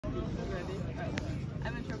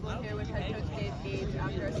I'm in trouble here with head coach Dave Gage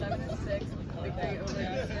after a 7-6 victory over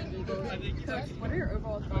the Eagles. Coach, what are your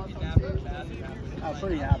overall thoughts on today's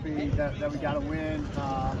Pretty happy that we got a win.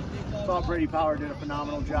 Thought Brady Power did a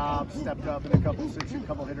phenomenal job, stepped up in a couple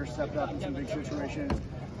hitters stepped up in some big situations.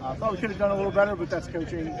 Thought we could have done a little better, but that's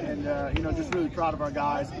coaching, and just really proud of our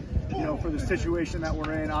guys, for the situation that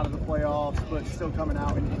we're in out of the playoffs, but still coming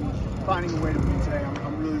out and finding a way to win today.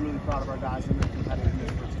 I'm really, really proud of our guys and their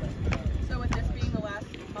competitiveness for today. So with this being the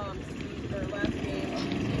last game of the season,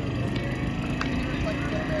 can you reflect a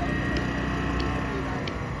little bit on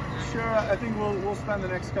Sure, I think we'll spend the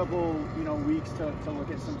next couple weeks to look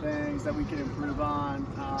at some things that we can improve on.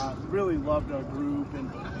 Really loved our group and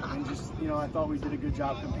just I thought we did a good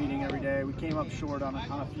job competing every day. We came up short on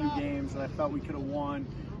a few games that I felt we could have won,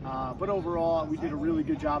 but overall we did a really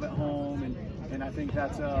good job at home, and I think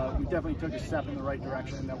that's we definitely took a step in the right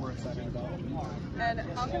direction that we're excited about. And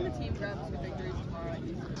how can the team grab some victories tomorrow?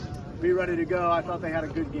 Be ready to go. I thought they had a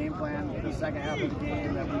good game plan for the second half of the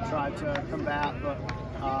game that we tried to combat, but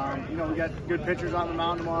we got good pitchers on the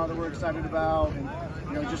mound tomorrow that we're excited about, and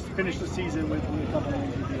just to finish the season with a couple of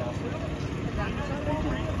wins would be awesome. Thank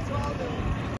you.